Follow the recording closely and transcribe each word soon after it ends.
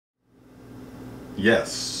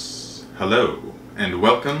Yes, hello, and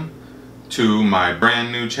welcome to my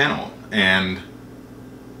brand new channel and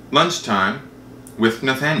lunchtime with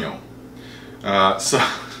Nathaniel. So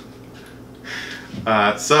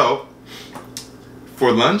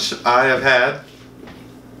for lunch I have had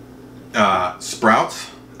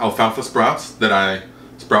sprouts, alfalfa sprouts that I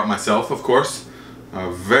sprout myself, of course.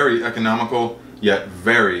 Very economical, yet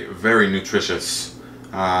very, very nutritious.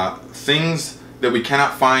 Things that we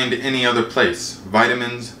cannot find any other place.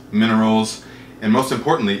 Vitamins, minerals, and most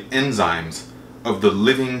importantly, enzymes of the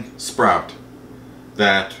living sprout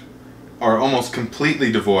that are almost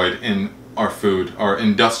completely devoid in our food, our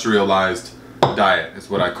industrialized diet is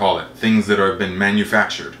what I call it. Things that have been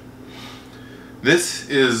manufactured. This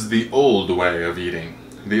is the old way of eating.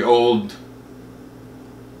 The old,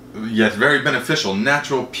 yet very beneficial,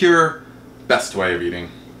 natural, pure, best way of eating.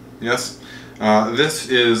 Yes? This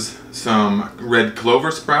is some red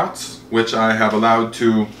clover sprouts, which I have allowed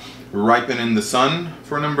to ripen in the sun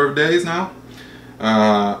for a number of days now.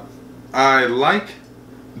 I like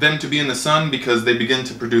them to be in the sun because they begin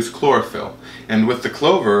to produce chlorophyll. And with the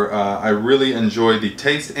clover, I really enjoy the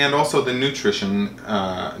taste and also the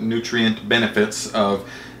nutrient benefits of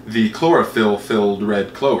the chlorophyll-filled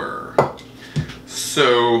red clover.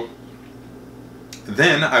 So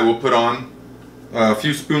then I will put on a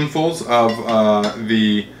few spoonfuls of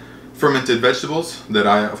the fermented vegetables that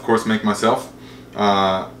I of course make myself.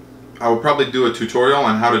 I will probably do a tutorial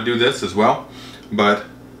on how to do this as well, but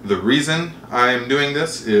the reason I'm doing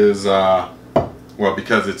this is well,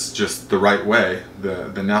 because it's just the right way,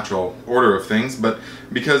 the natural order of things, but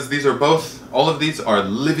because these are all of these are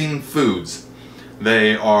living foods.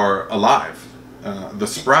 They are alive. The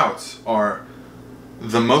sprouts are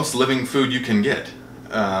the most living food you can get.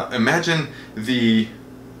 Imagine the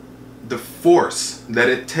force that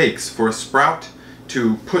it takes for a sprout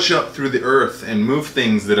to push up through the earth and move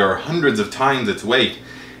things that are hundreds of times its weight,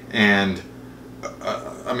 and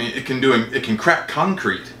I mean, it can crack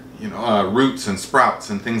concrete. You know, roots and sprouts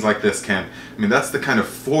and things like this can. I mean, that's the kind of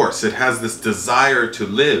force. It has this desire to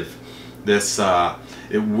live. This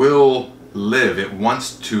it will live. It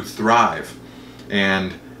wants to thrive,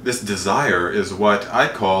 and this desire is what I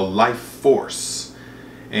call life force.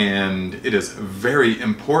 And it is very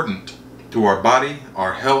important to our body,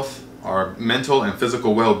 our health, our mental and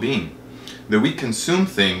physical well-being, that we consume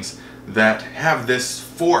things that have this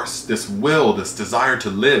force, this will, this desire to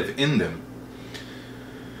live in them.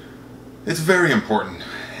 It's very important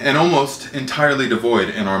and almost entirely devoid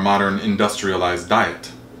in our modern industrialized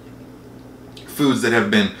diet. Foods that have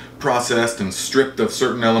been processed and stripped of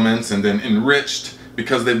certain elements and then enriched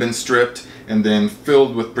because they've been stripped and then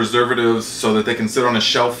filled with preservatives so that they can sit on a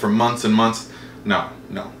shelf for months and months. No,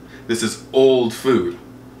 no. This is old food.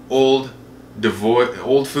 Old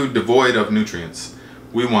food devoid of nutrients.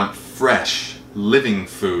 We want fresh, living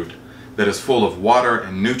food that is full of water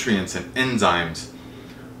and nutrients and enzymes.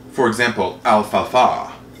 For example,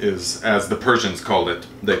 alfalfa is, as the Persians called it,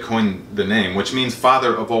 they coined the name, which means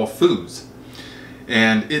father of all foods.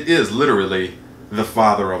 And it is literally the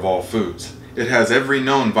father of all foods. It has every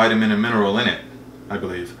known vitamin and mineral in it, I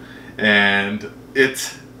believe. And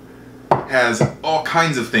it has all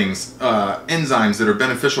kinds of things, enzymes that are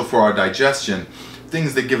beneficial for our digestion,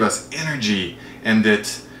 things that give us energy, and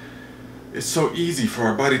that it's so easy for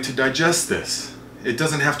our body to digest this. It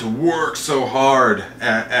doesn't have to work so hard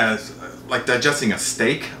as like digesting a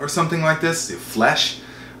steak or something like this, flesh.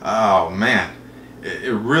 Oh man,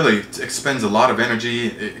 it really expends a lot of energy.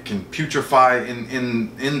 It can putrefy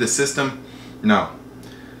in the system. No,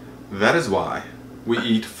 that is why we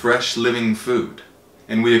eat fresh living food,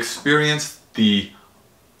 and we experience the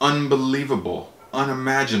unbelievable,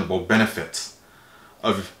 unimaginable benefits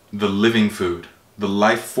of the living food, the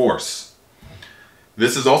life force.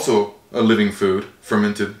 This is also a living food,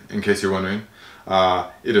 fermented, in case you're wondering.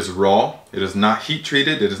 It is raw, it is not heat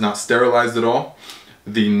treated, it is not sterilized at all.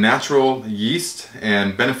 The natural yeast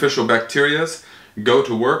and beneficial bacteria go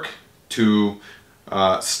to work to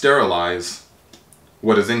sterilize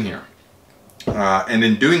what is in here. And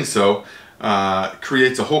in doing so,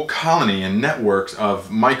 creates a whole colony and networks of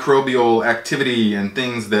microbial activity and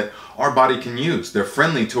things that our body can use. They're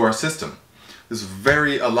friendly to our system. This is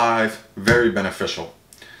very alive, very beneficial.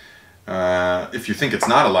 If you think it's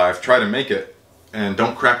not alive, try to make it and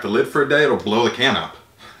don't crack the lid for a day, it'll blow the can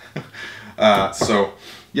up. So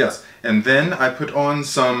yes, and then I put on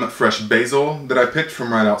some fresh basil that I picked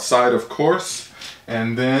from right outside, of course,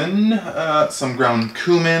 and then some ground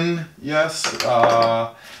cumin. Yes,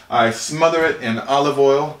 I smother it in olive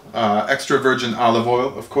oil, extra virgin olive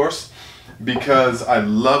oil, of course, because I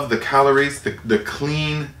love the calories, the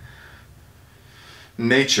clean,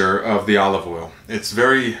 nature of the olive oil. It's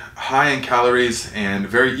very high in calories and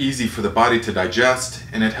very easy for the body to digest,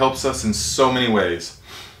 and it helps us in so many ways.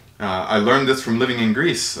 I learned this from living in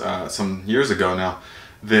Greece some years ago now,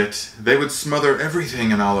 that they would smother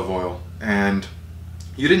everything in olive oil, and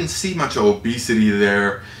you didn't see much obesity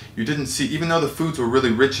there. You didn't see, even though the foods were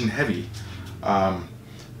really rich and heavy.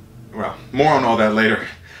 Well, more on all that later.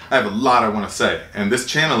 I have a lot I want to say, and this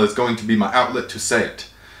channel is going to be my outlet to say it.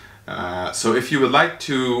 So if you would like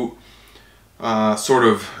to sort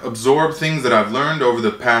of absorb things that I've learned over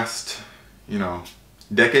the past,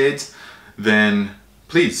 decades, then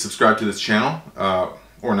please subscribe to this channel,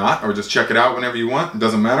 or not, or just check it out whenever you want. It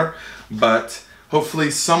doesn't matter. But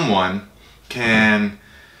hopefully someone can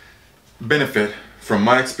benefit from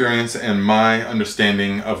my experience and my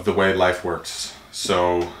understanding of the way life works.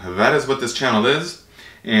 So that is what this channel is,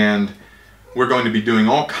 and we're going to be doing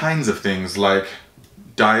all kinds of things like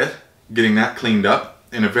diet, getting that cleaned up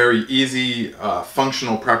in a very easy,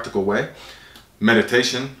 functional, practical way.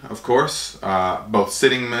 Meditation, of course, both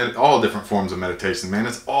sitting, all different forms of meditation, man,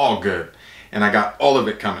 it's all good. And I got all of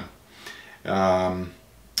it coming.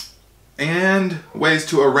 And ways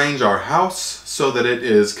to arrange our house so that it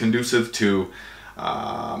is conducive to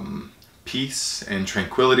peace and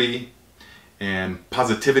tranquility and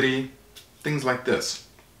positivity, things like this.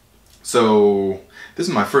 So this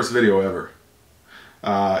is my first video ever.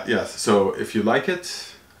 Yes, so if you like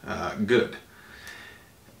it, good.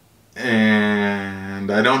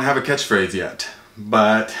 And I don't have a catchphrase yet,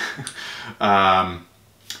 but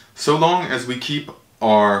so long as we keep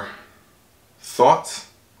our thoughts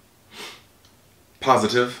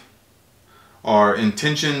positive, our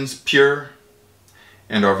intentions pure,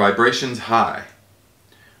 and our vibrations high,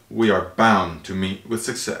 we are bound to meet with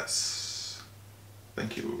success.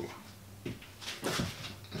 Thank you.